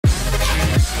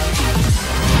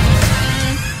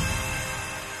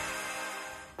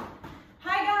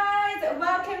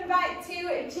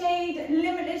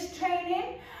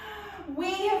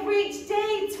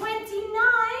day 29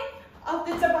 of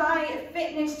the Dubai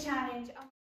Fitness Challenge.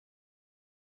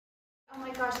 Oh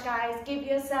my gosh, guys, give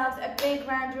yourselves a big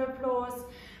round of applause.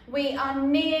 We are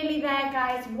nearly there,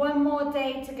 guys. One more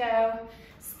day to go.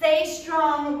 Stay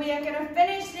strong. We are going to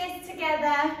finish this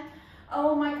together.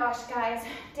 Oh my gosh, guys,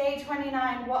 day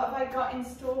 29. What have I got in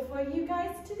store for you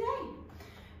guys today?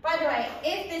 By the way,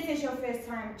 if this is your first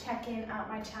time checking out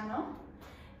my channel,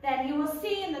 then you will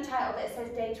see in the title that it says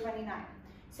day 29.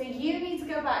 So you need to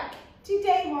go back to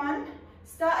day 1,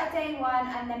 start at day 1,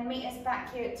 and then meet us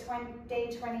back here at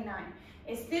day 29.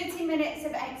 It's 30 minutes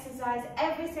of exercise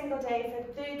every single day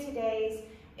for 30 days.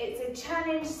 It's a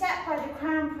challenge set by the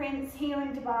Crown Prince here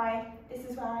in Dubai. This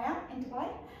is where I am, in Dubai.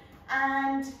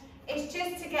 And it's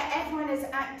just to get everyone as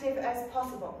active as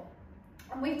possible.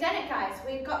 And we've done it, guys.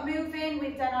 We've got moving,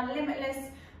 we've done our Limitless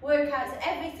workouts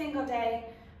every single day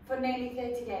for nearly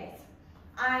 30 days.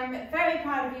 I'm very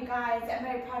proud of you guys. I'm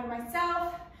very proud of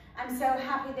myself. I'm so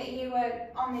happy that you were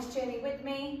on this journey with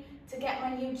me to get my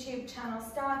YouTube channel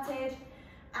started.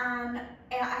 And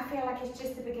I feel like it's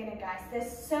just the beginning, guys.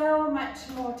 There's so much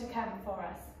more to come for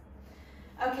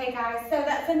us. Okay, guys, so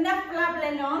that's enough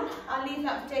blabbling on. I'll leave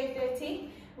that for day 30.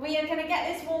 We are going to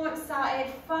get this warm-up started,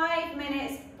 5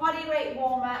 minutes body weight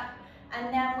warm-up,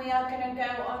 and then we are going to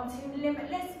go on to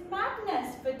Limitless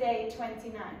Madness for day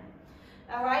 29.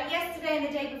 All right, yesterday and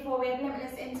the day before we had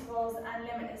Limitless Intervals and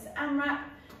Limitless AMRAP.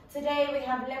 Today we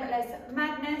have Limitless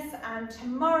Madness, and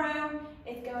tomorrow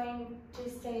it's going to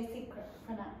stay a secret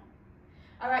for now.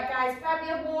 All right, guys, grab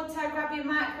your water, grab your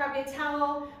mat, grab your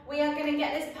towel. We are going to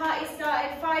get this party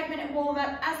started, 5-minute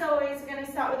warm-up. As always, we're going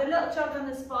to start with a little jog on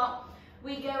the spot.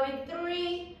 We go in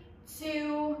 3,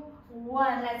 2,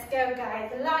 1. Let's go,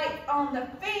 guys. Light on the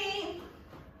feet.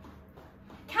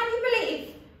 Can you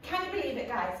believe it,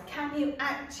 guys? Can you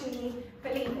actually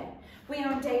believe it? We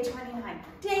are on day 29.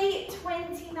 Day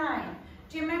 29.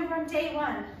 Do you remember on day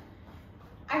 1?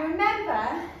 I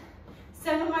remember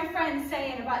some of my friends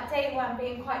saying about day 1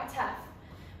 being quite tough.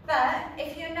 But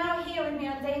if you're now here with me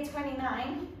on day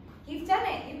 29, you've done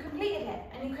it, you completed it.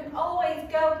 And you can always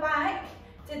go back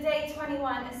to day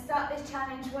 21 and start this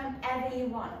challenge whenever you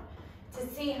want to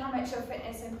see how much your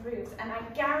fitness improves. And I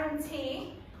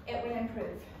guarantee it will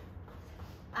improve.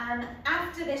 And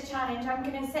after this challenge, I'm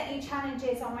going to set you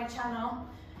challenges on my channel,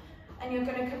 and you're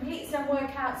going to complete some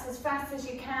workouts as fast as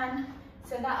you can.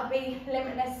 So that'll be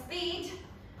limitless speed.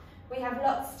 We have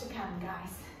lots to come,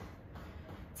 guys.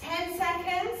 10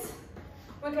 seconds.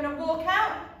 We're going to walk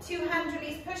out, 2 hand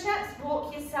release push-ups,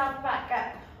 walk yourself back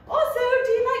up. Also,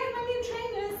 do you like my new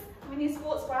trainers? My new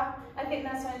sports bra? I think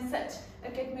that's why in such a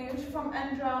good mood from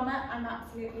Under Armour. I'm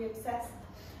absolutely obsessed.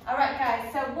 All right,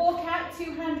 guys, so walk out,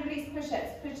 2 hand release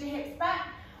push-ups. Push your hips back,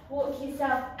 walk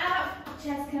yourself out,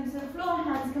 chest comes to the floor,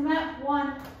 hands come up.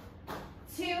 1,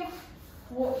 2,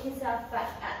 walk yourself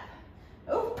back up.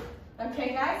 Oh,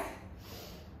 okay, guys.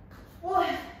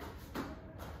 1.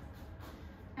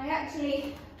 I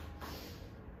actually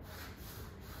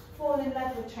fall in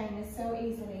love with trainers so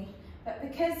easily, but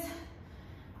because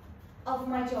of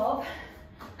my job,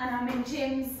 and I'm in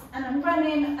gyms, and I'm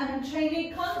running, and I'm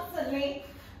training constantly,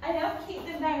 I don't keep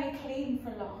them very clean for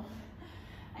long.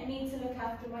 I need to look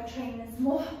after my trainers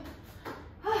more.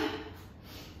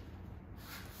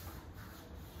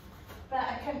 But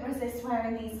I couldn't resist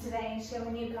wearing these today and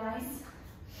showing you guys.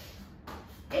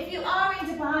 If you are in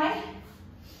Dubai,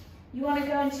 you want to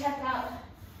go and check out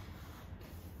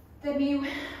the new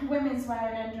women's wear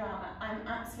in Under Armour. I'm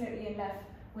absolutely in love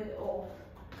with it all.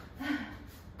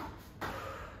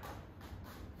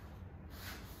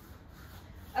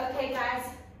 Okay, guys.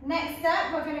 Next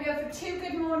up, we're going to go for 2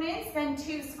 good mornings, then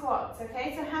 2 squats,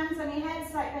 okay? So hands on your head,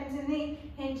 slight bend in the knee,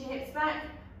 hinge your hips back.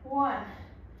 1,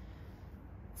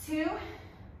 2,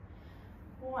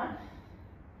 1,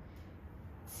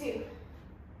 2.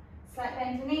 Slight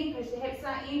bend in the knee, push your hips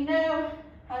back. You know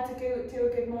how to do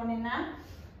a good morning now,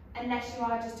 unless you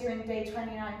are just doing day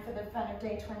 29 for the fun of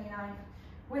day 29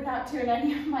 without doing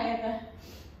any of my other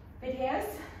videos.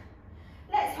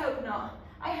 Let's hope not.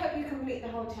 I hope you complete the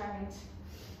whole challenge.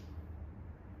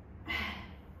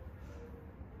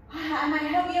 And I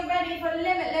hope you're ready for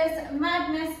Limitless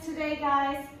Madness today,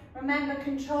 guys. Remember,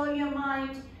 control your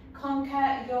mind,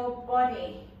 conquer your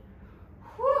body.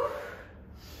 Whew.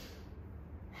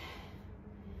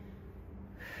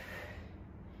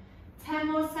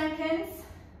 10 more seconds.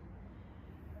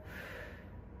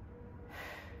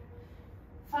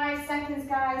 5 seconds,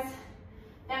 guys.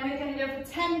 Then we're going to go for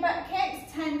 10 butt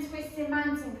kicks, 10 twisted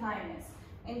mountain climbers.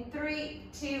 In 3,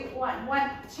 2, 1.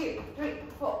 1, 2, 3,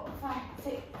 4, 5,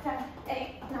 6, 7,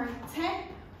 8, 9, 10.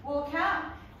 Walk out.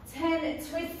 10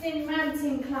 twisting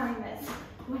mountain climbers.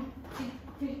 1, 2,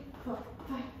 3, 4,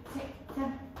 5, 6,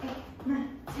 7, 8, 9,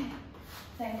 10.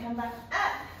 Then come back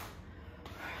up.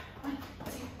 1,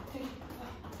 2, 3, 4,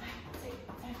 5, 6,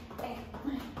 7, 8,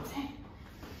 9, 10.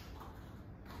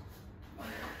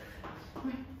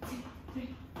 1, 2,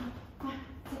 3, 4, 5,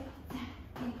 6, 7,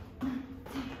 8, 9,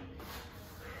 10.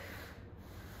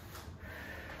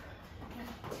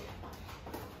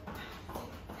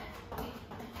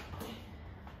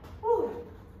 Woo.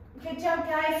 Good job,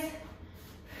 guys.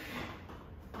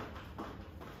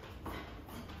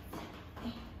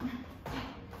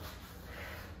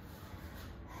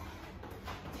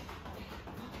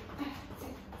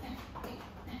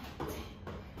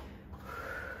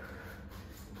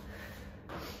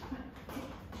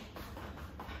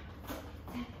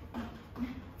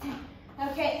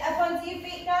 Okay, up onto your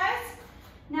feet, guys.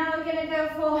 Now we're going to go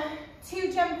for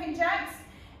 2 jumping jacks,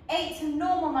 8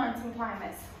 normal mountain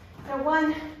climbers. So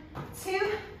 1,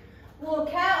 2,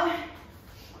 walk out.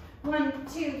 1,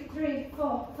 2, 3,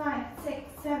 4, 5,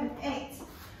 6, 7, 8.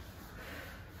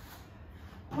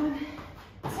 1,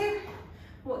 2,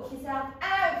 walk yourself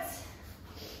out.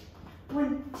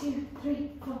 1, 2,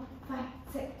 3, 4, 5,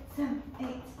 6, 7, 8.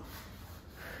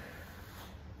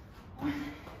 1,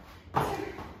 2.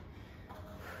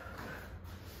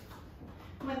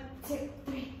 1, 2,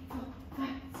 3, 4, 5,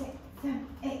 6, 7,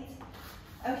 8.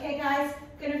 Okay, guys,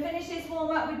 gonna finish this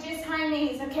warm up with just high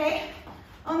knees, okay?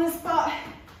 On the spot,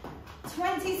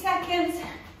 20 seconds,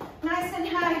 nice and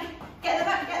high. Get them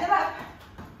up, get them up.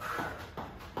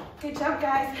 Good job,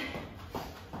 guys.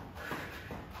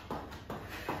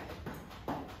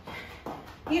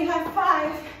 You have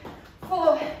 5,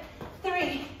 4,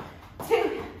 3,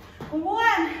 2,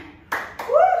 1.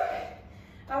 Woo!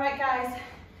 All right, guys.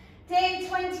 Day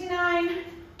 29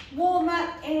 warm-up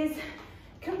is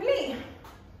complete.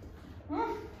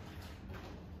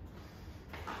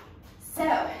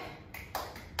 So,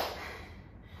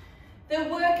 the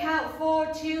workout for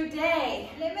today,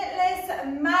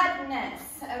 Limitless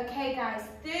Madness. Okay, guys,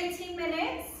 30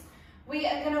 minutes. We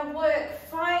are going to work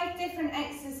 5 different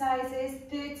exercises,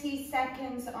 30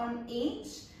 seconds on each.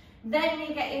 Then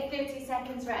you get your 30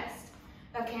 seconds rest.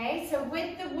 Okay, so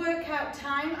with the workout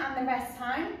time and the rest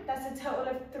time, that's a total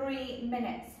of 3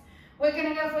 minutes. We're going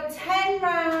to go for 10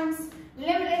 rounds,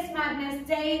 Limitless Madness,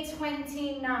 day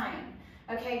 29.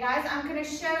 Okay, guys, I'm going to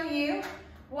show you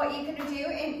what you're going to do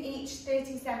in each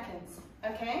 30 seconds.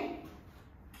 Okay,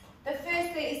 the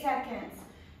first 30 seconds,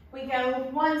 we go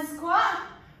 1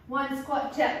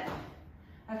 squat jump.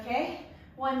 Okay,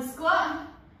 1 squat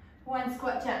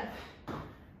jump.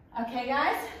 Okay,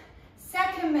 guys.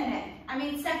 Second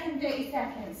 30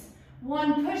 seconds.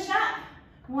 1 push up,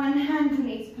 1 hand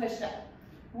release push up.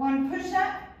 1 push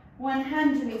up, 1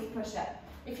 hand release push up.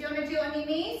 If you want to do it on your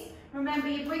knees, remember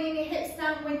you're bringing your hips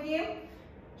down with you,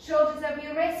 shoulders over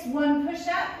your wrists. 1 push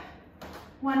up,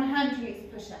 1 hand release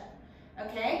push up.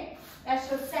 Okay, that's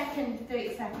your second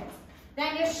 30 seconds.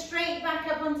 Then you're straight back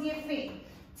up onto your feet.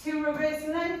 2 reverse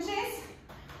lunges,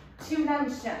 2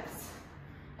 lunge jumps.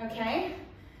 Okay.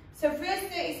 So first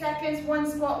 30 seconds,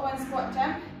 1 squat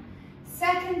jump.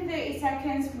 Second 30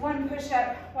 seconds, 1 push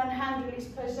up, 1 hand release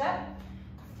push up.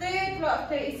 Third block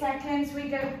 30 seconds, we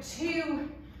go 2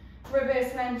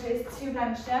 reverse lunges, 2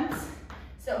 lunge jumps.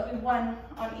 So it'll be 1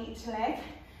 on each leg.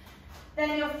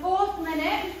 Then your fourth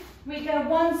minute, we go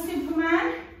 1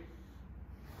 Superman,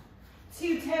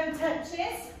 2 toe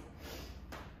touches.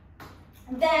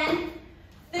 Then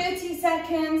 30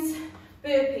 seconds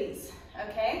burpees,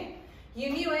 okay? You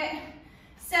knew it.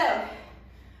 So,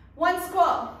 1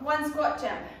 squat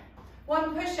jump,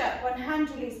 1 push up, 1 hand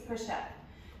release push up,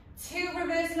 2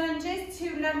 reverse lunges,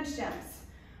 2 lunge jumps,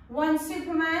 1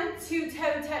 Superman, 2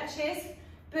 toe touches,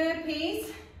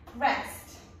 burpees,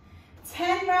 rest.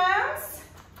 10 rounds,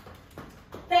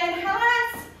 then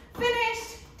last,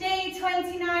 finished, day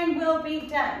 29 will be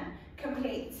done,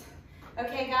 complete.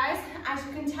 Okay guys, as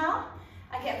you can tell,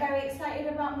 I get very excited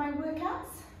about my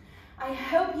workouts. I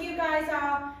hope you guys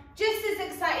are just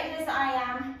as excited as I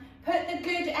am. Put the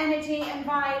good energy and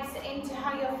vibes into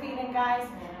how you're feeling, guys.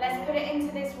 Let's put it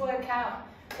into this workout.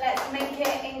 Let's make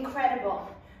it incredible.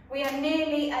 We are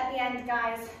nearly at the end,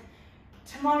 guys.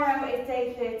 Tomorrow is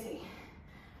day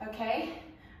 30, okay?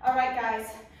 All right,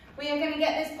 guys. We are going to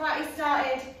get this party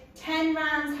started. 10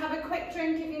 rounds. Have a quick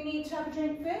drink if you need to have a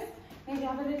drink first. Maybe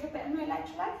have a little bit of my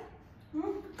electrolyte.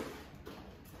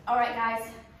 All right,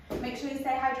 guys. Make sure you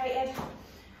stay hydrated.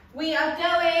 We are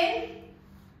going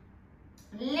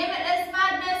Limitless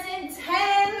Madness in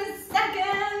 10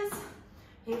 seconds.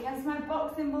 Here comes my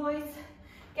boxing boys.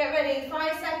 Get ready,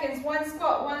 5 seconds, 1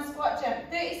 squat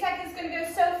jump. 30 seconds, gonna go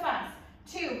so fast.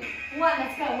 2, 1,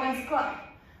 let's go, 1 squat,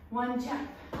 one jump.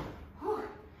 Whew.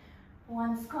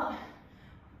 One squat,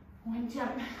 one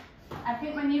jump. I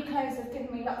think my new clothes have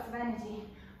given me lots of energy.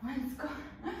 One squat,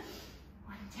 one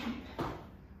jump.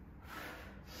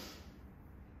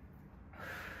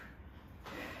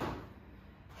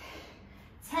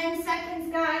 10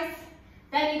 seconds, guys.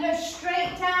 Then you go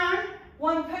straight down,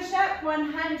 one push-up,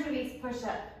 one hand release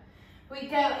push-up. We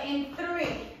go in 3,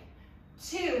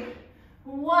 2,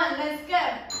 1, let's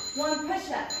go. One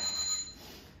push-up,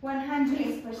 one hand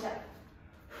release push-up,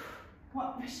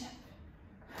 one push-up.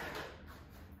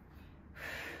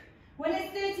 When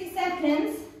it's 30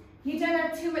 seconds, you don't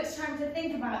have too much time to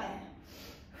think about it.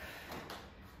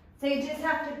 So you just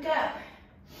have to go.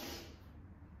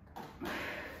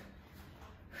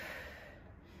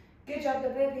 Good job the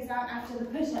burpees aren't after the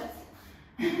push-ups.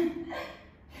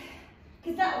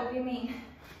 Because that would be mean.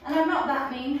 And I'm not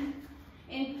that mean.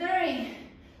 In 3,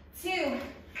 2,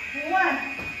 1.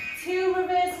 2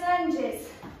 reverse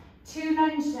lunges. 2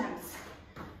 lunge jumps.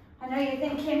 I know you're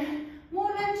thinking,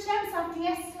 more lunge jumps after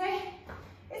yesterday?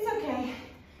 It's okay.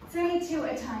 It's only 2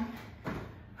 at a time.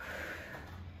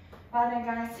 Well done,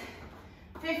 guys.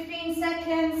 15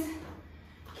 seconds.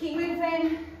 Keep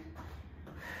moving.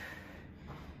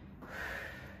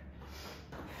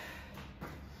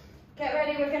 Get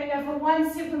ready, we're going to go for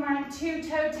 1 Superman, 2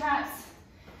 toe taps.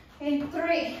 In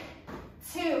 3,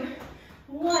 2,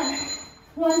 1.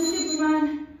 1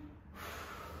 Superman,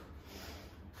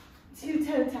 2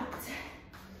 toe taps.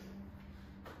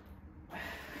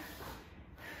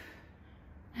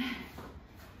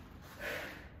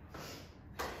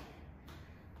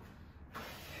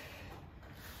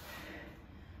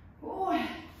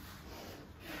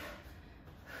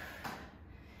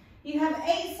 You have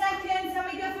 8 seconds, and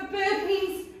we go for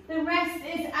burpees. The rest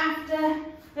is after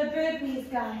the burpees,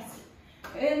 guys.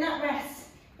 Earn that rest.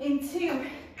 In 2,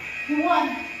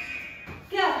 1,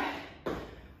 go.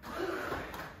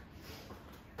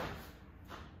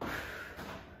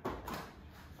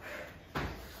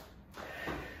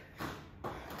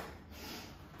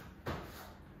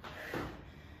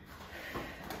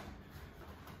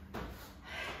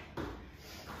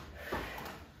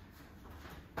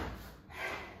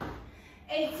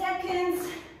 8 seconds.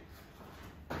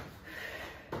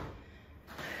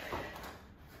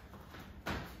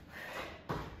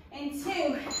 In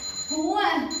 2,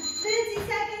 1. 30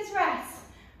 seconds rest.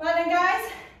 Well done,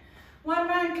 guys. 1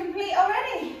 round complete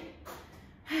already.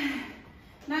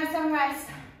 Now some rest.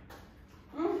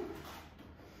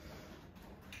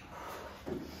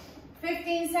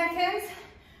 15 seconds.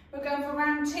 We're going for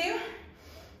round 2.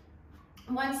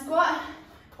 1 squat,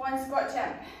 1 squat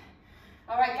jump.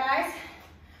 All right, guys.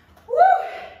 Woo!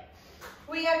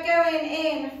 We are going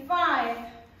in 5,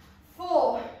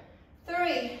 4,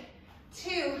 3,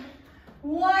 2,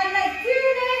 1. Let's do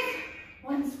this.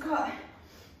 1 squat,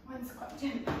 1 squat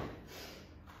jump.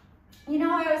 You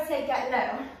know, I always say get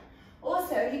low.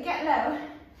 Also, you get low,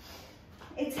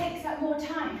 it takes up more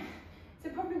time. So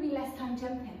probably less time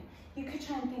jumping. You could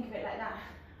try and think of it like that.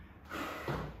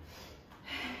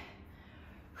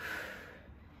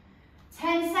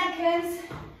 10 seconds.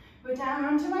 We're down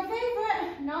onto my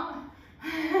favorite. Not.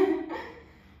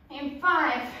 In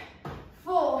 5,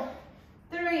 4,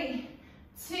 3,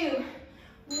 2,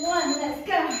 1. Let's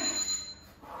go.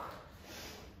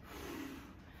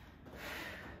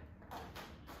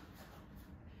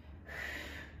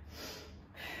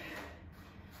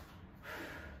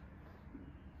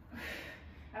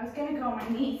 I was going to go on my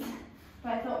knees,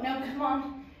 but I thought, no, come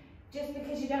on. Just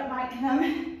because you don't like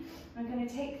them, I'm going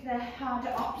to take the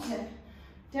harder option.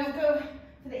 Don't go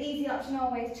for the easy option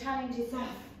always, challenge yourself.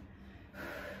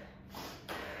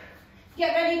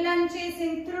 Get ready, lunges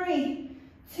in 3,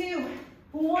 2,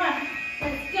 1.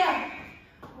 Let's go.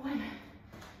 1,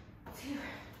 2,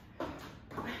 1,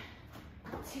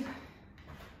 2,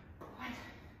 1,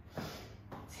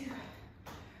 2,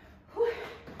 1,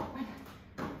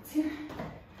 2,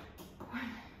 1,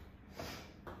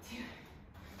 2,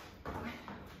 1,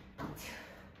 2.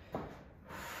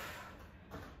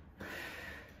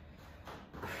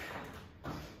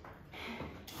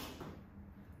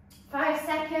 5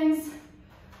 seconds.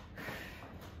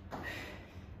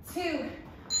 2,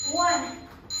 1.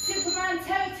 Superman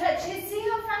toe touches. See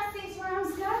how fast these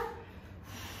rounds go?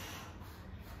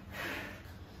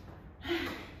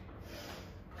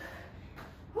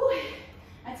 Whew.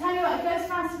 I tell you what, it goes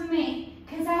fast for me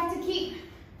because I have to keep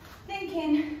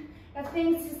thinking of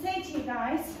things to say to you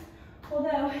guys.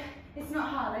 Although it's not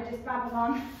hard, I just babble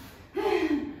on.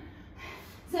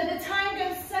 So the time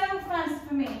goes so fast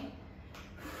for me.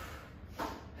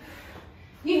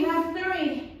 You have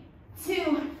 3,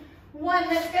 2, 1.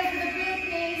 Let's go for the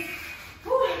burpees.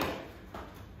 Whew.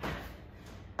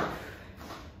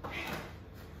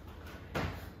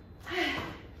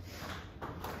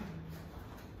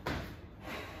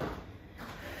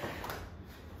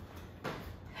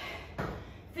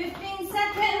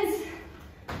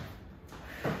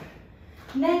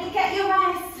 get your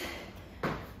rest.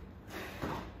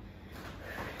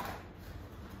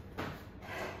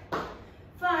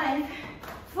 Five,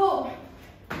 four,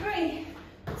 three,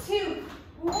 two,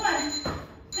 one.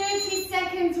 30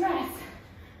 seconds rest.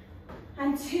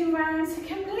 And 2 rounds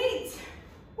complete.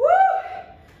 Woo!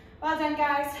 Well done,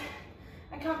 guys.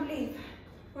 I can't believe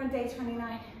we're on day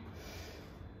 29.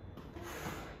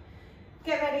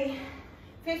 Get ready.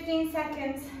 15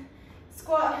 seconds.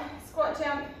 Squat, squat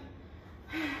jump.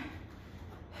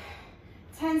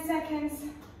 10 seconds.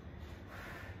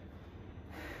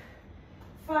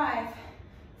 5,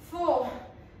 4,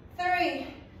 3,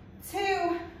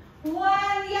 2,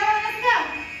 1. Yeah, let's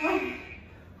go. 1.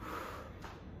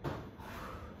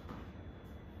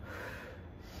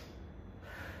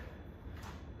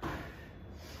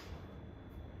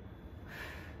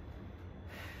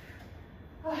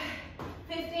 Oh,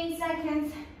 15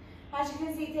 seconds. As you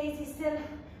can see, Daisy's still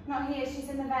not here. She's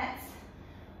in the vets.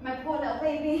 My poor little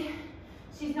baby.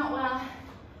 She's not well.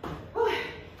 Oh,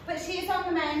 but she is on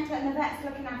the mend and the vet's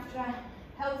looking after her.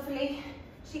 Hopefully,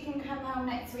 she can come home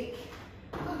next week.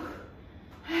 Oh.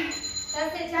 Let's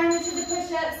get down into the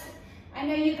push-ups. I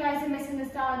know you guys are missing the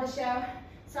start of the show.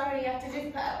 Sorry, you have to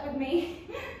just put up with me.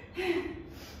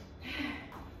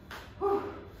 Oh.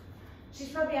 She's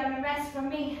probably having rest from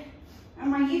me on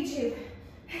my YouTube.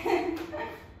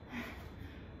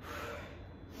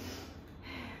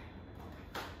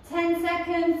 10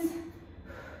 seconds.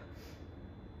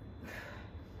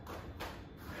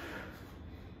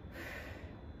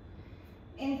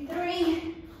 In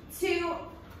 3, 2,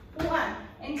 1.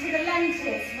 Into the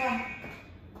lunges. 1,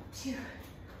 2, 1, 2,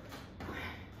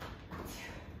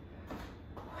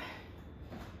 1,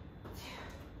 2,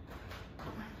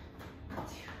 1,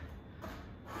 2.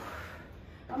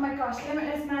 Oh my gosh,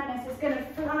 Limitless Madness is going to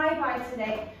fly by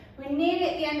today. We're nearly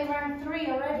at the end of round 3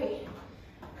 already.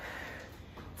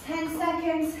 10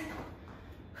 seconds.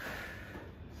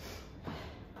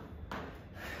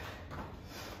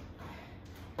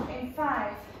 In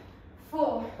 5,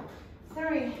 4,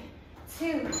 3,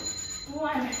 2,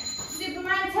 1.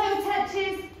 Superman toe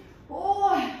touches.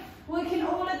 Oh, working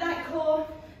all of that core,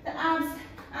 the abs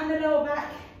and the lower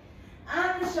back,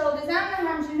 and the shoulders, and the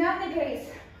hamstrings, and the glutes.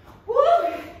 Woo!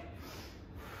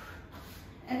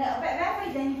 A little bit of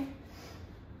everything.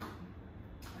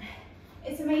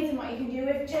 It's amazing what you can do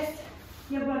with just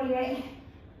your body weight.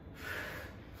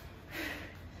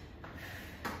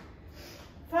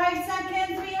 5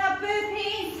 seconds, we have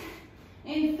burpees.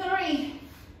 In 3,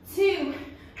 2,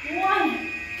 1,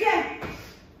 go.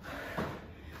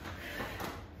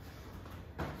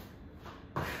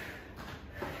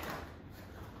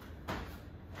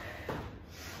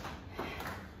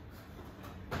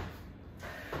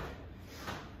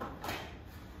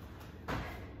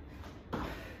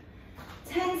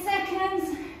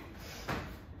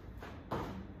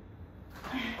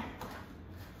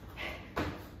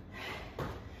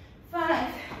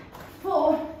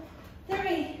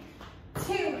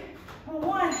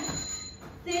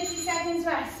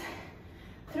 Rest.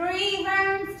 3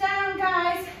 rounds down,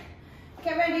 guys.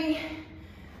 Get ready.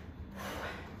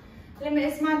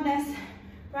 Limitless Madness,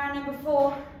 round number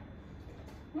 4.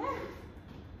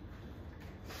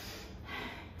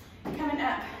 Coming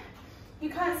up. You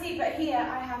can't see, but here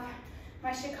I have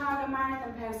my Chicago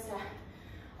Marathon poster.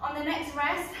 On the next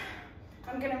rest,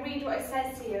 I'm going to read what it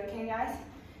says to you, okay, guys?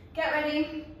 Get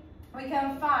ready. We go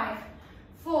in 5,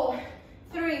 4,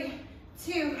 3,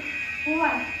 2,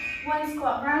 1. 1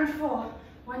 squat, round 4,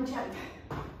 1 jump.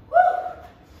 Woo!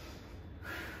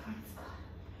 1 squat.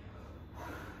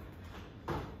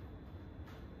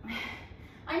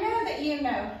 I know that you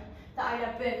know that I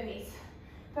love burpees,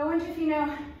 but I wonder if you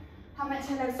know how much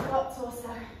I love squats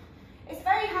also. It's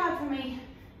very hard for me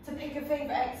to pick a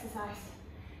favourite exercise,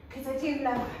 because I do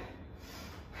love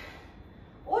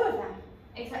all of them,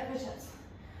 except push-ups.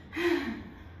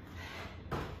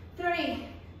 3,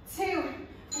 2,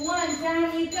 1,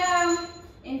 down you go,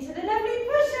 into the lovely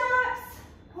push-ups.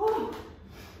 Oh.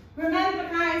 Remember,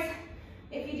 guys,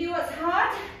 if you do what's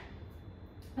hard,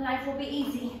 life will be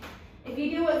easy. If you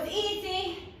do what's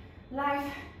easy,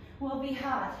 life will be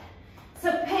hard.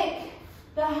 So pick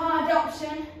the hard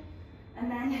option,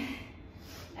 and then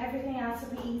everything else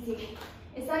will be easy.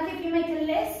 It's like if you make a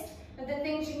list of the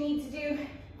things you need to do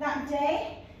that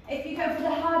day. If you go for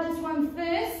the hardest one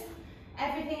first,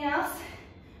 everything else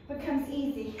becomes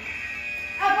easy.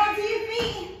 Up onto your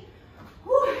feet.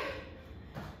 Whew.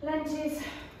 Lunges.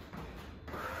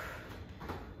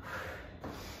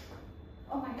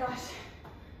 Oh my gosh.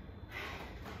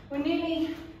 We're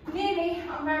nearly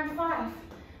on round 5.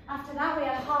 After that, we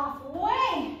are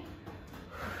halfway.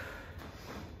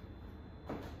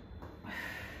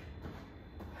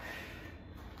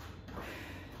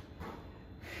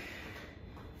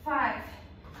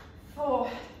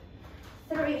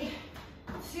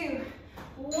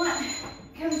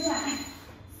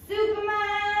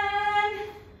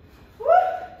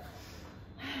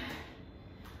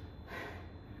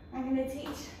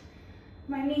 teach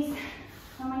my niece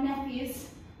and my nephews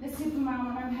the Superman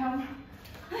when I'm home.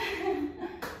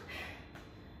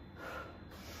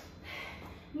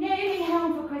 Nearly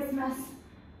home for Christmas.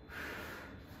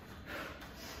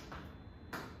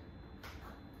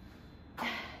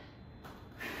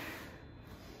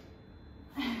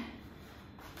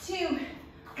 2, 1,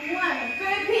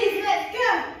 burpees, let's go.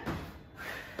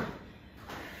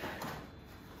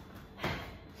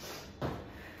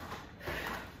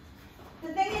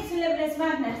 The thing is to Limitless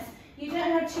Madness, you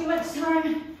don't have too much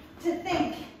time to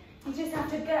think, you just have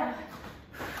to go.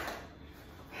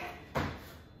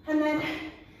 And then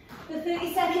the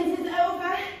 30 seconds is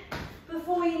over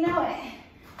before you know it.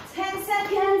 10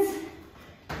 seconds,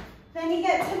 then you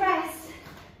get to rest.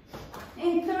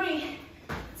 In 3,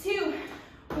 2,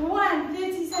 1,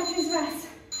 30 seconds rest.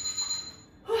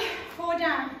 4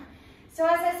 down. So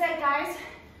as I said, guys,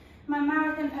 my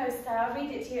marathon poster, I'll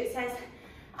read it to you. It says,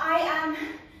 I am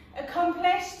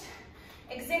accomplished,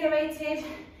 exhilarated,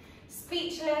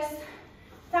 speechless,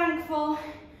 thankful,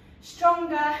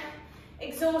 stronger,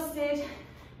 exhausted,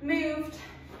 moved,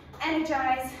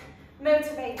 energized,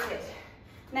 motivated.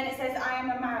 And then it says, I am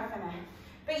a marathoner.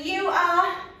 But you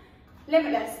are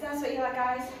limitless. That's what you are,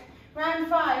 guys. Round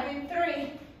 5 in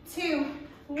 3, 2,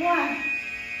 1.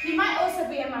 You might also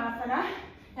be a marathoner.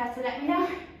 You have to let me know.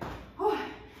 Oh,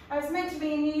 I was meant to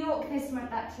be in New York this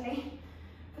month, actually,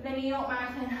 for the New York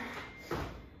Marathon.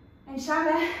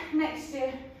 Inshallah, next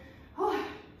year. Oh.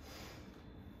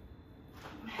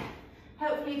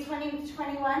 Hopefully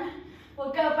 2021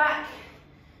 will go back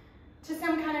to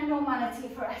some kind of normality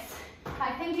for us.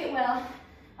 I think it will.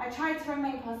 I try to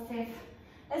remain positive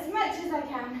as much as I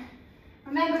can.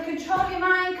 Remember, control your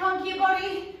mind, conquer your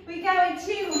body. We go in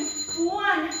 2,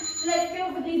 1. Let's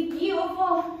go for these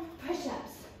beautiful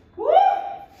push-ups. Woo!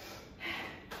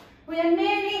 We are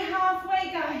nearly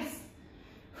halfway, guys.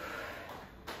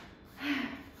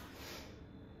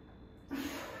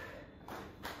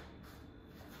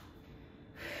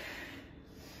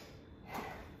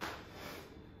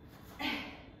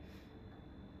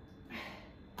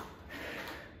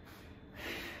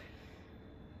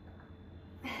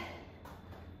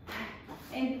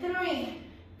 In 3,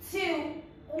 2,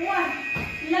 1.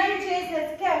 Lunges,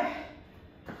 let's go.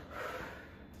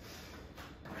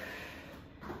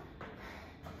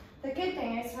 The good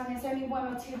thing is when there's only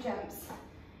 1 or 2 jumps,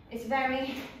 it's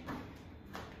very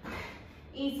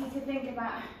easy to think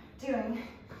about doing.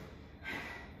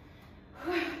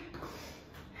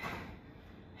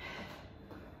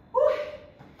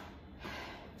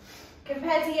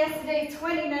 Compared to yesterday's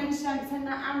 20 lunge jumps and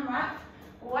that AMRAP,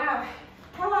 wow.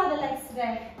 How are the legs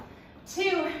today?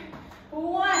 2,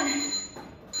 1.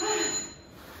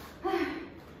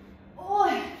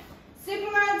 Oh,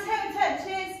 Superman toe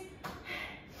touches.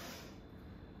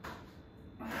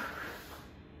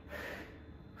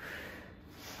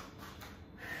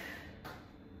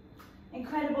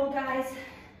 Incredible, guys.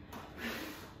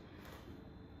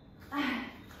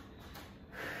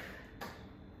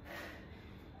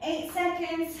 8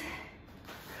 seconds.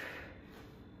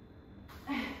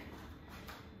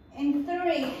 In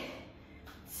 3,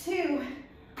 2, 1.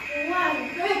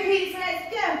 Burpees, let's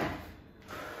go.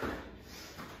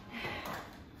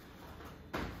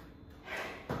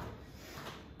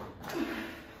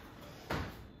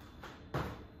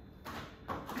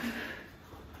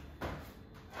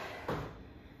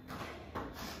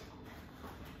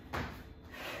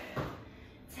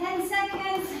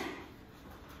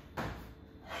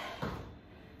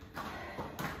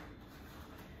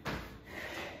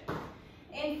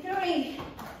 In 3,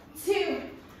 2,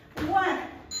 1.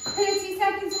 30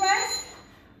 seconds rest.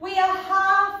 We are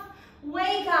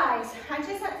halfway, guys. I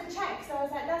just had to check, so I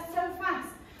was like, that's so fast.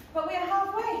 But we are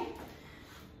halfway.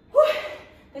 Whew.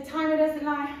 The timer doesn't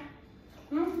lie.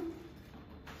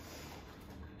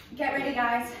 Get ready,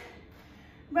 guys.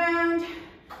 Round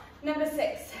number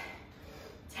 6.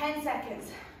 10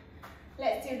 seconds.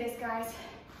 Let's do this, guys.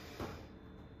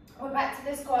 We're back to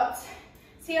the squats.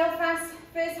 See how fast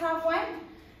first half went?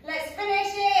 Let's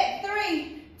finish it.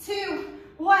 3, 2,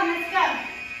 1, let's go.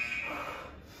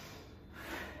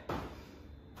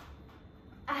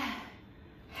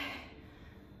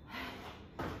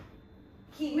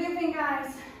 Keep moving,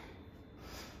 guys.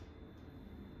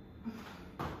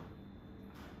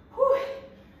 Whew.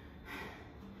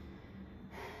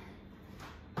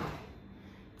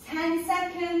 10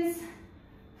 seconds.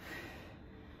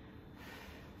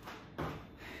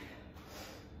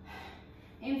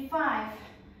 In 5,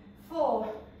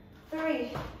 4,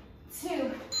 3,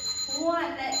 2,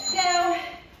 1, let's go.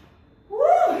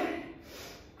 Woo!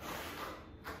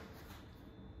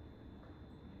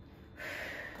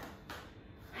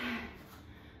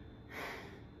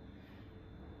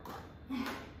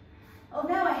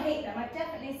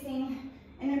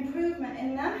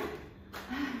 in them.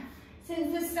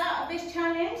 Since the start of this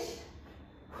challenge.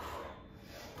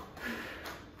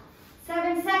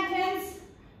 7 seconds.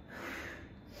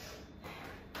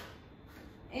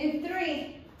 In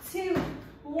 3, 2,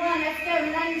 1, let's go,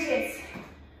 lunges.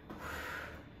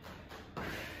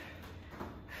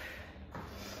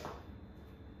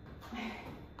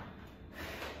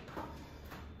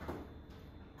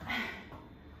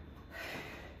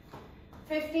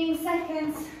 Fifteen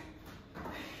seconds.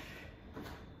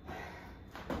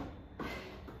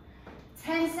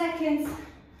 10 seconds.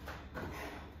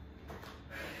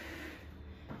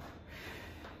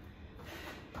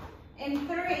 In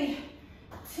 3,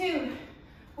 2,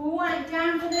 1,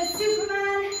 down for the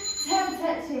Superman toe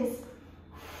touches.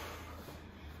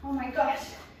 Oh my gosh,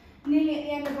 nearly at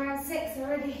the end of round 6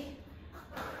 already.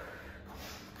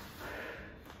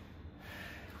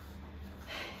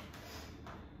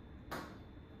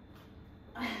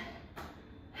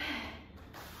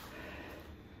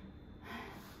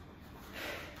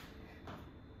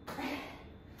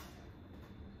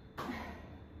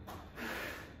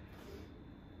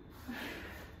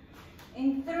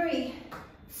 In 3,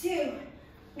 2,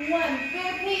 1,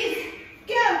 burpees,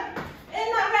 go! In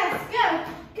that rest, go,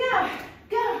 go,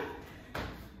 go!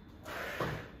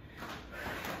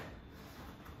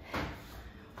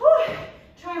 Whew.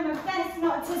 Trying my best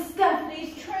not to stuff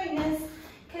these trainers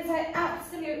because I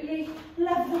absolutely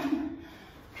love them.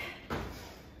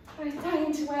 I was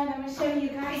dying to wear them and show you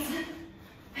guys.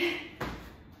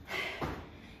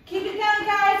 Keep it going,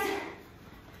 guys.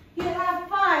 You have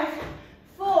 5,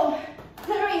 4,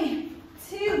 3,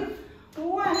 2,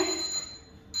 1.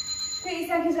 30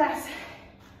 seconds rest.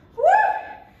 Woo!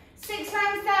 6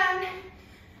 rounds down.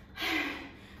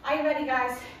 Are you ready,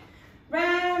 guys?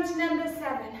 Round number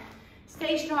 7.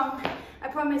 Stay strong. I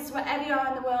promise, wherever you are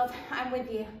in the world, I'm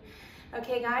with you.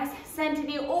 Okay, guys? Sending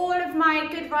you all of my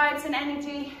good vibes and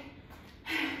energy.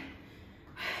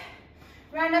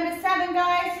 Round number 7,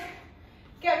 guys.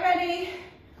 Get ready.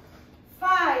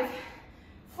 5,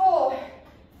 4,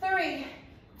 3,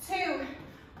 2,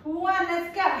 1,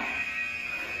 let's go.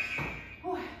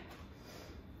 Whew.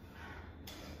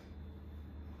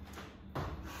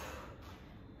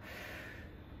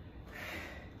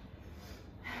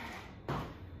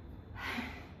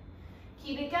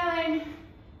 Keep it going.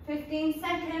 15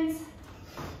 seconds.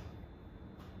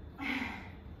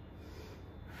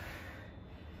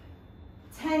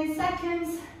 10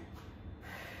 seconds.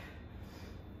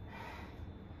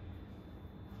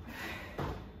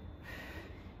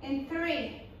 In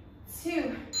 3,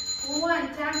 2,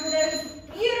 1, down for those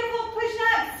beautiful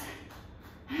push-ups.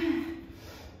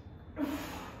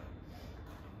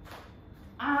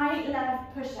 I love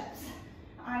push-ups.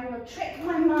 I will trick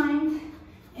my mind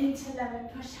into loving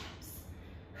push-ups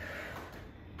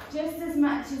just as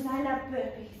much as I love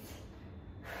burpees.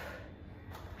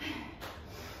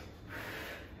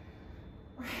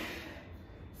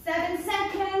 Seven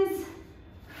seconds.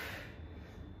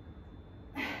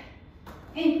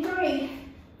 In 3,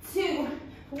 2,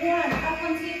 1, up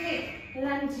onto your feet,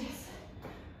 lunges.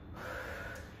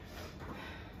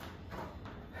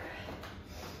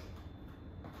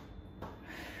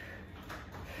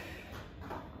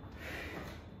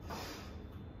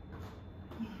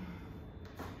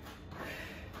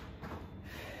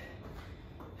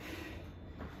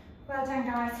 Well done,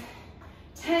 guys.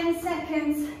 10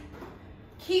 seconds.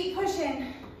 Keep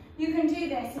pushing. You can do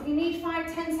this. If you need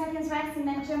 5, 10 seconds rest and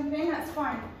then jump in, that's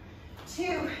fine.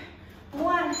 2,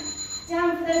 1,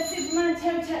 down for those Superman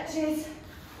toe touches.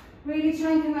 Really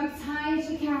try and come up as high as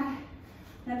you can.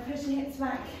 Then push the hips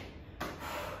back.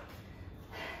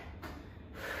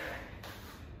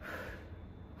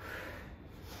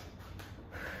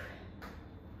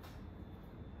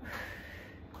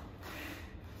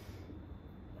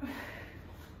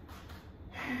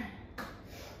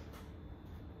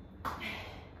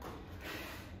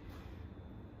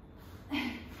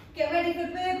 Get ready for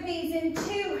burpees in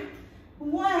 2,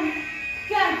 1,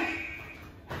 go.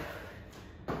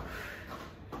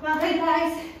 Well done,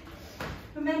 guys.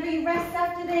 Remember, you rest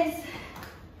after this.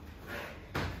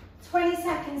 20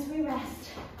 seconds, we rest.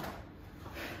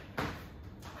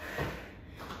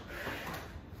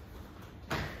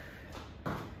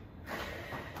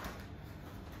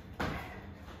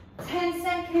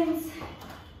 Seconds.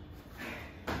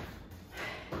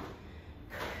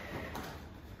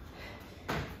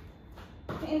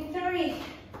 In 3,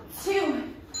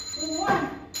 2, 1.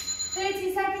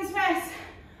 30 seconds rest.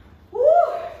 Woo!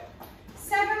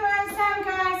 7 rounds down,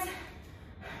 guys.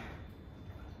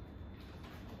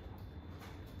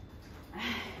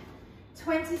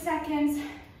 20 seconds.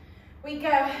 We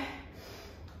go.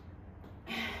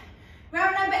 Round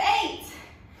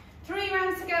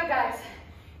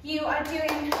You are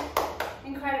doing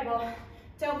incredible.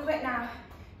 Don't quit now.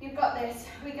 You've got this.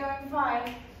 We go in 5.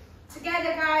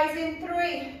 Together, guys, in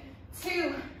 3,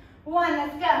 2, 1.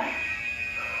 Let's go.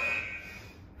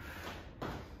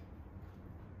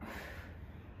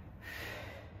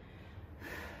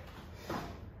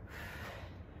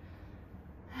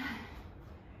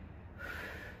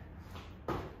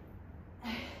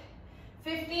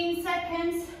 15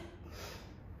 seconds.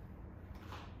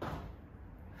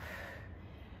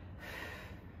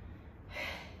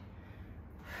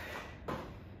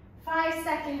 5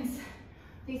 seconds.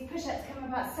 These push-ups come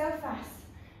about so fast.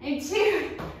 In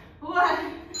 2,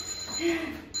 1.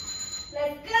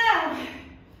 Let's go.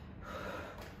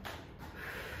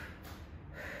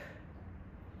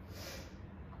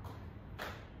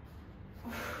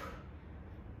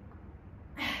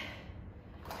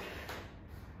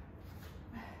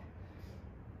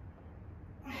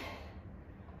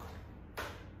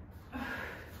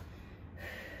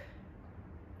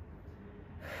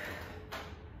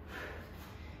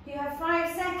 You have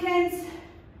 5 seconds.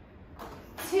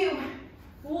 2,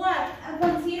 1. And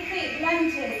onto your feet.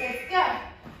 Lunges. Let's go.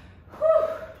 Whew.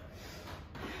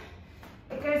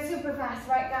 It goes super fast,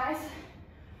 right, guys?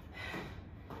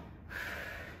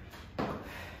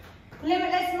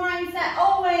 Limitless mindset,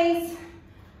 always.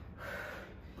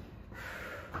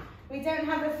 We don't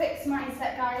have a fixed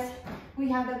mindset, guys. We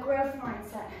have a growth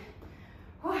mindset.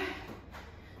 Whew.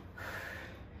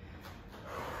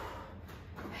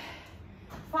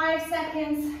 5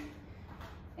 seconds.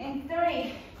 In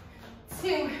 3,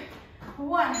 2,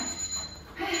 1.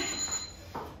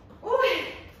 Ooh.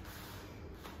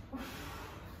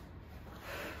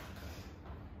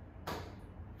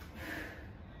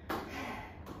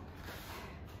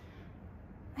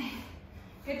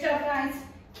 Good job, guys.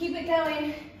 Keep it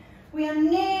going. We are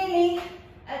nearly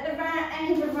at the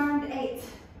end of round 8.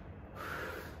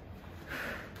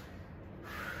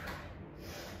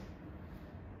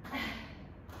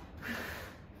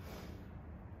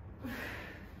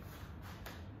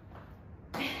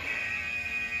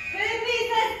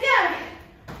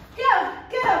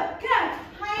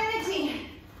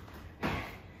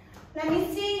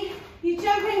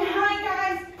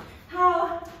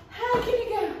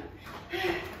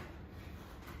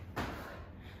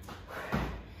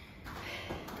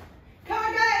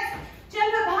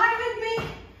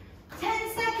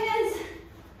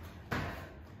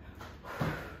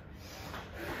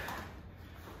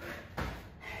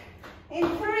 In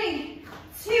 3,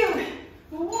 2,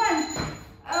 1.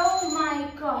 Oh my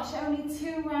gosh, only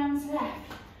 2 rounds left.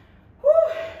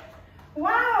 Whew.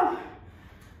 Wow.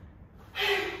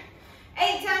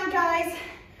 8 down, guys.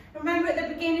 Remember at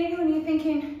the beginning when you're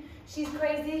thinking, she's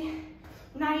crazy?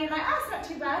 Now you're like, oh, it's not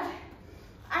too bad.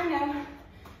 I know,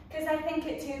 because I think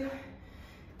it too.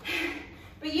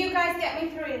 But you guys get me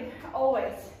through,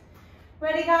 always.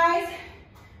 Ready, guys?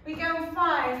 We go in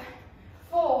 5,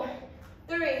 4,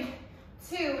 3,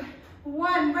 2,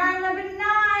 1. Round number 9.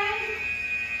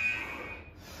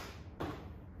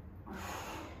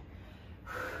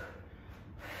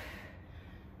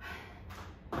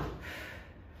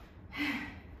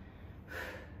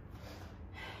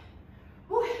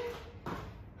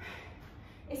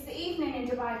 It's the evening in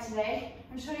Dubai today.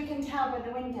 I'm sure you can tell by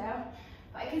the window,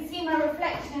 but I can see my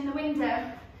reflection in the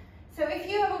window. So if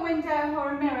you have a window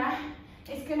or a mirror,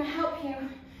 it's going to help you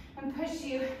and push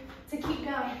you to keep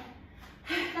going.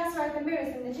 That's why the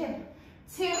mirror's in the gym.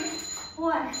 2,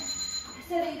 1.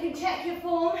 So that you can check your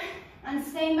form and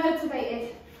stay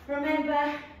motivated.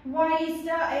 Remember why you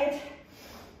started.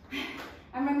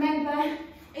 And remember,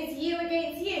 it's you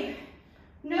against you.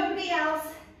 Nobody else.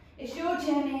 It's your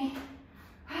journey.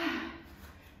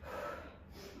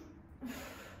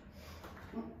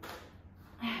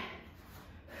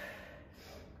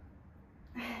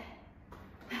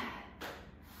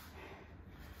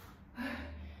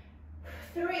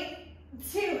 3,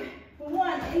 2,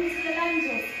 1, into the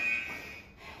lunges.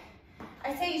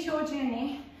 I say it's your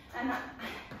journey, and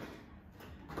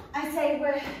I say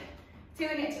we're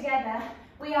doing it together.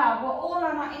 We are. We're all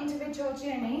on our individual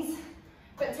journeys,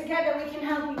 but together we can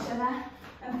help each other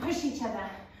and push each other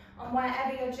on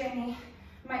wherever your journey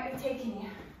might be taking you.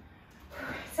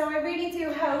 So I really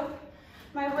do hope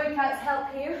my workouts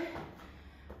help you,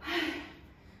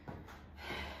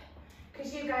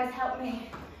 because you guys help me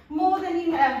more than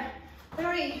you know.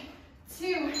 3,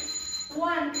 2,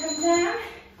 1, come down.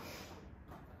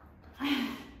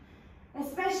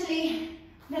 Especially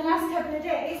the last couple of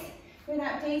days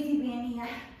without Daisy being here.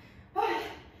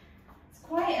 It's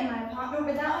quiet in my apartment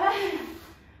without her.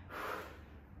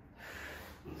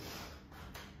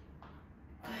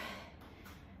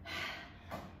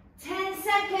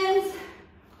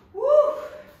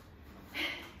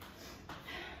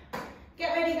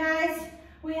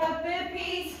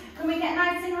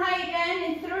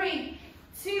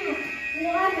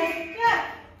 one, let's go.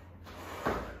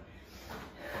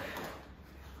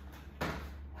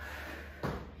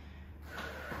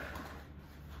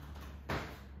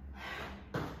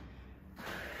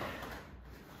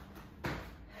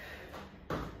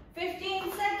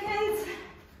 15 seconds.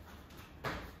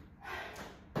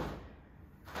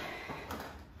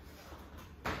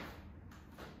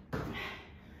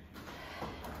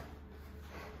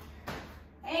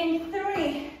 In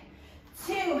 3,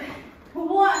 2,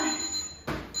 1.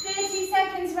 30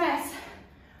 seconds rest.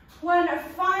 One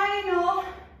final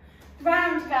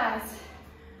round, guys.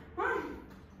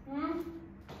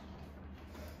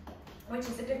 Which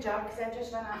is a good job because I've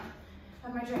just run out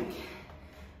of my drink.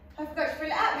 I forgot to fill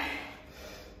it up.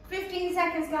 15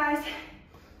 seconds, guys.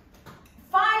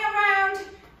 Final round,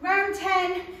 round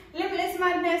 10, Limitless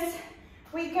Madness.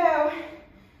 We go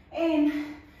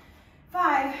in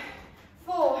 5,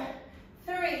 4,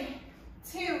 3,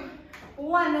 2,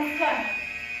 1, let's go.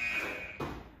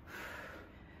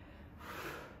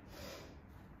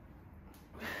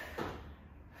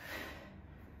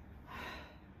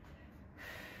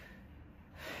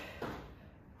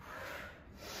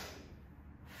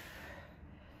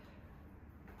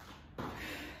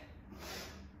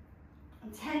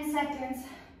 And 10 seconds.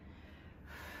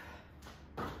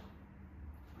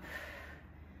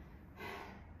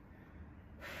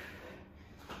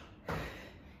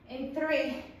 In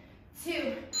 3,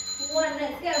 2, 1,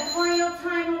 let's go. Final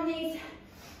time on these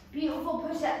beautiful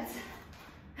push-ups.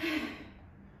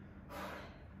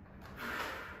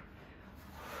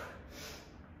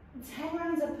 10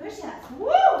 rounds of push-ups.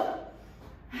 Woo!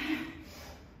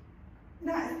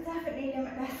 That is definitely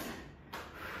limitless.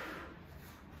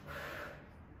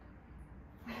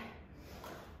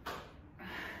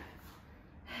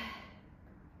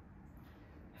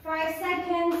 5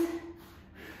 seconds.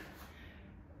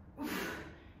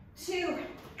 2,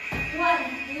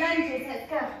 1, lunges, let's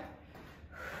go.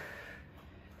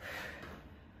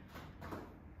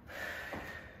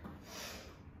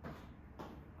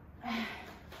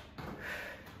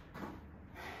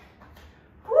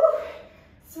 Woo.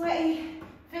 Sweaty,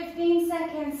 15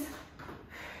 seconds.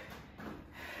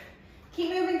 Keep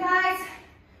moving, guys.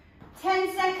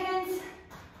 10 seconds.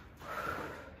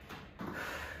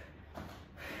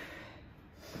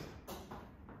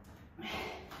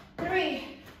 3,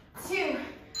 2,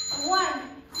 1,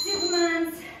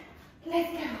 Supermans,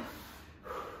 let's go.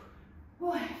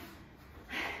 1.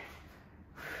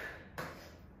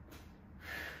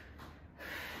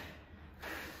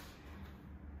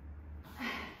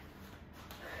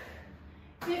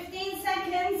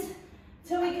 Seconds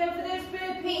till we go for those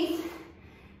burpees.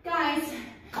 Guys,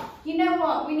 you know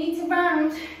what? We need to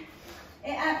round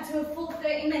it up to a full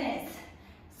 30 minutes.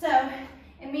 So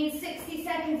it means 60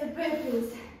 seconds of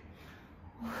burpees.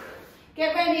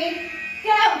 Get ready,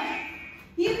 go!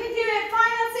 You can do it,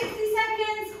 final 60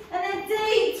 seconds, and then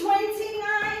day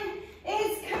 29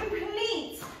 is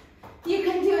complete. You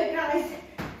can do it, guys.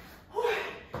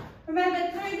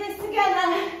 Remember, through this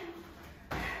together.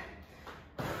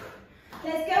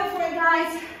 Let's go for it,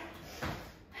 guys.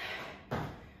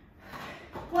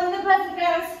 When the buzzer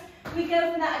goes, we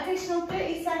go for that additional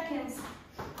 30 seconds.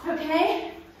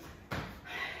 Okay?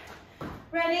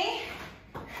 Ready?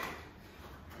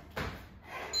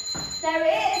 There it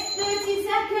is, 30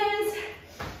 seconds.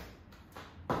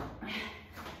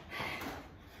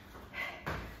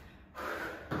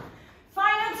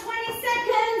 Final 20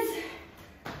 seconds.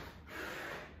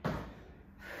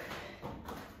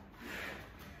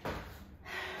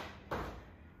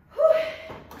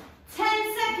 10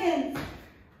 seconds.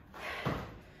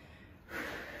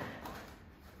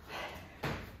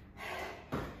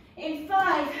 In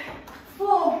 5,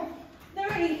 4,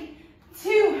 3,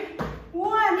 2,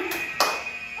 1.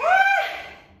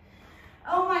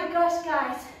 Oh my gosh,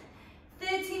 guys.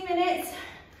 30 minutes.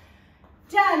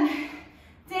 Done.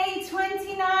 Day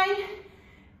 29.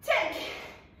 Tick.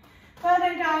 Well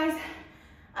done, guys.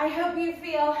 I hope you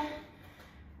feel,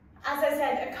 as I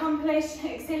said, accomplished,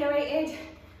 exhilarated,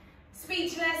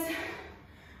 speechless.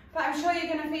 But I'm sure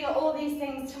you're going to feel all these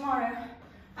things tomorrow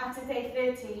after day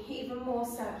 30, even more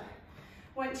so,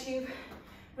 once you've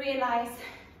realised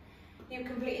you've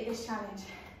completed this challenge.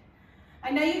 I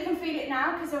know you can feel it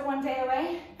now because we're one day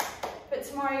away, but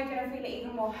tomorrow you're going to feel it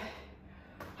even more.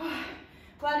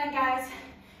 Well done, guys.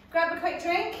 Grab a quick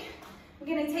drink. I'm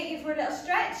going to take you for a little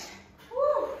stretch.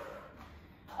 Woo.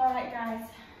 All right, guys.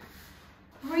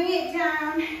 Bring it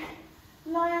down.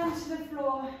 Lie onto the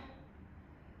floor.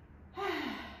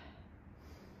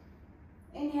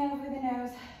 Inhale through the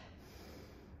nose.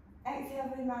 Exhale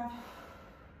through the mouth.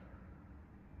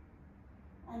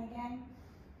 And again.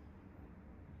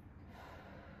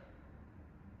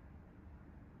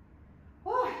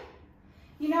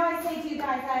 You know, I say to you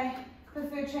guys, I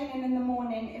prefer training in the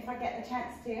morning if I get the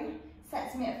chance to.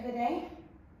 Sets me up for the day.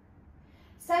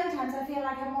 Sometimes I feel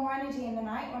like I have more energy in the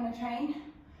night when I train.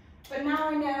 But now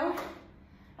I know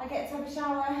I get to have a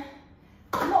shower,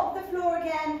 mop the floor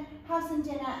again, have some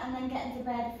dinner, and then get into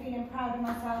bed feeling proud of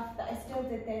myself that I still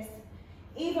did this,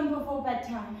 even before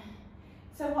bedtime.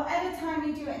 So whatever time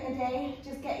you do it in the day,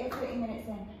 just get your 30 minutes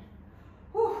in.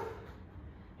 Whew.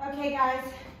 Okay guys,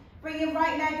 bring your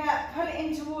right leg up, pull it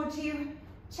in towards you,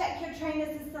 check your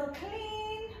trainers are still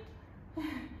clean,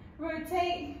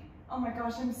 rotate. Oh my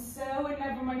gosh, I'm so in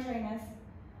love with my trainers.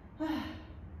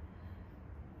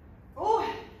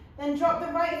 Oh, then drop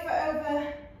the right foot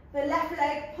over the left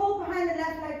leg, pull behind the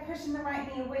left leg, pushing the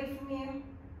right knee away from you.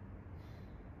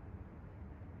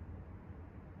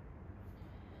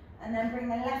 And then bring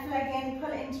the left leg in,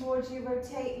 pull it in towards you,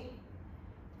 rotate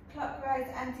clockwise,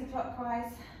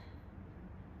 anti-clockwise.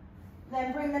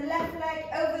 Then bring the left leg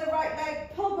over the right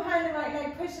leg, pull behind the right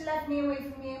leg, push the left knee away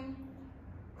from you.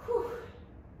 Whew.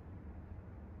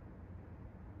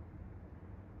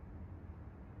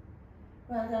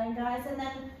 Well done guys, and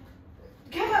then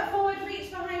come up forward,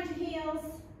 reach behind your heels.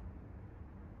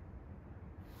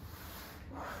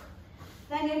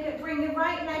 Then you're going to bring the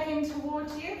right leg in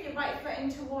towards you, your right foot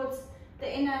in towards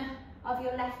the inner of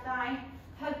your left thigh.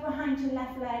 Hug behind your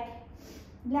left leg,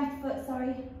 left foot,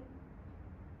 sorry.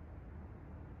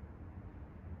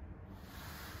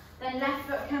 Then left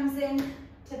foot comes in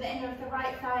to the inner of the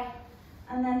right thigh,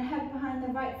 and then hug behind the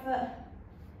right foot.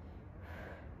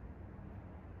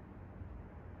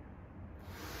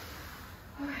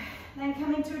 Then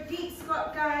come into a deep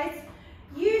squat, guys.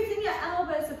 Using your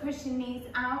elbows to push your knees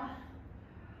out.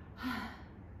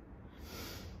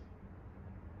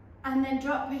 And then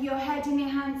drop your head and your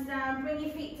hands down. Bring your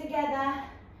feet together.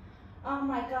 Oh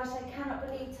my gosh, I cannot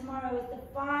believe tomorrow is the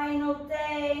final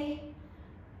day.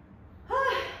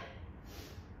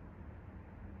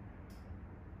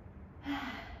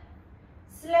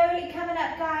 Slowly coming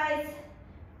up, guys.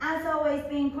 As always,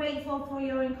 being grateful for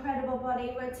your incredible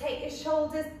body. Rotate your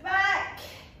shoulders back.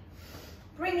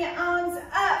 Bring your arms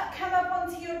up, come up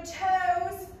onto your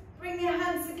toes. Bring your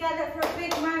hands together for a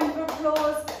big round of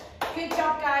applause. Good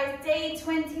job, guys. Day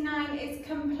 29 is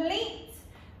complete.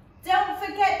 Don't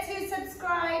forget to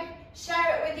subscribe,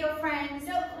 share it with your friends.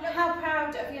 Look how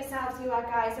proud of yourselves you are,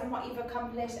 guys, and what you've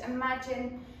accomplished.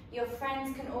 Imagine your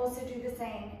friends can also do the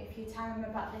same if you tell them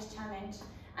about this challenge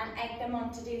and egg them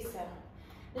on to do so.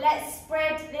 Let's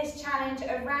spread this challenge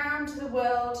around the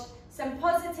world, some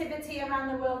positivity around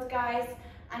the world, guys,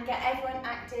 and get everyone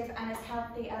active and as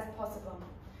healthy as possible.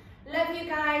 Love you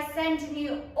guys, sending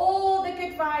you all the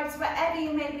good vibes wherever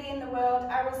you may be in the world.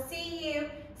 I will see you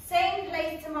same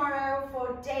place tomorrow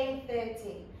for day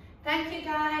 30. Thank you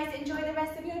guys, enjoy the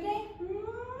rest of your day.